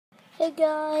Hey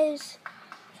guys,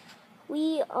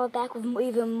 we are back with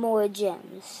even more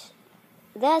gems.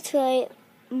 That's right,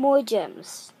 more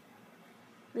gems.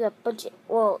 We got a bunch of,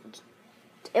 well,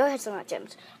 Arrowheads are not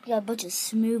gems. We got a bunch of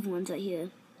smooth ones right here.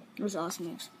 Those are awesome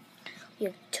ones. We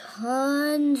have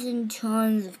tons and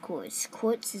tons of quartz.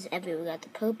 Quartz is everywhere. We got the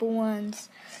purple ones.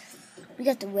 We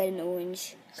got the red and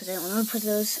orange, because I don't know how to put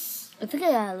those. I think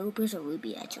I got a Lupus or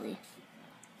Ruby, actually.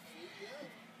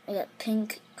 I got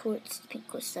pink quartz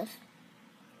stuff.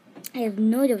 I have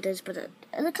no idea what this is, but it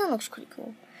kind of looks pretty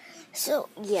cool. So,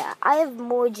 yeah, I have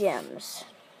more gems.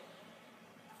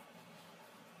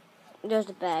 There's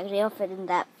the bag. They all fit in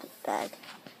that bag.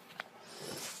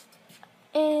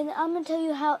 And I'm going to tell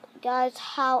you how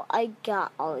I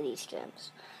got all of these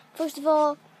gems. First of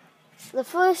all, the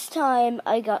first time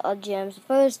I got all gems, the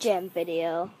first gem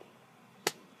video,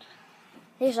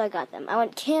 here's how I got them. I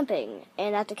went camping,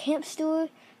 and at the camp store,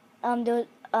 you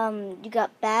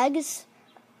got bags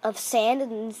of sand,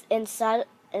 and inside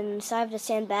of the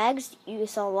sand bags, you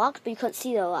saw rocks, but you couldn't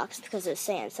see the rocks because of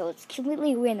sand, so it's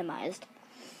completely randomized.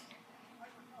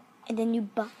 And then you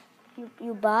bought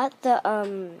the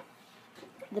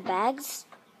bags,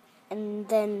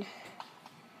 and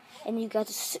you got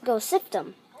to go sift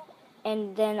them,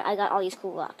 and then I got all these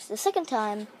cool rocks. The second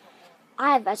time,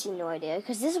 I have actually no idea,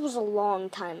 because this was a long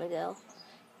time ago.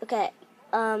 Okay,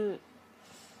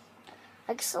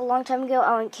 I guess a long time ago,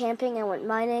 I went camping, I went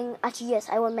mining. Actually, yes,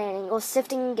 I went mining. I was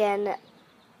sifting again.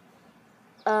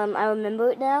 I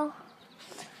remember it now.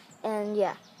 And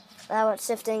yeah, I went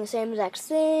sifting, same exact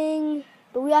thing.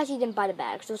 But we actually didn't buy the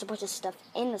bags. There was a bunch of stuff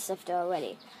in the sifter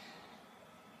already.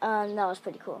 That was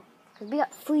pretty cool. Because we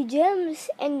got free gems,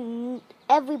 and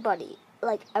everybody,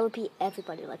 I repeat,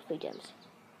 everybody likes free gems.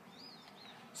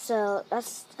 So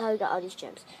that's how we got all these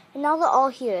gems. And now they're all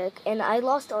here, and I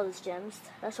lost all these gems.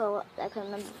 That's all I couldn't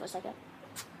remember for a second.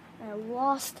 And I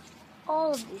lost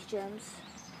all of these gems.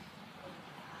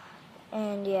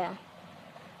 And yeah.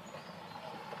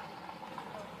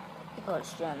 Look at all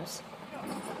these gems.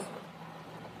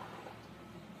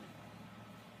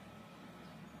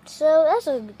 So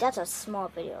that's a small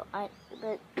video.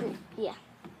 But yeah.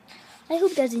 I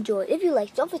hope you guys enjoyed. If you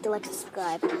liked, don't forget to like and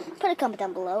subscribe. Put a comment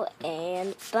down below,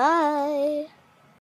 and bye!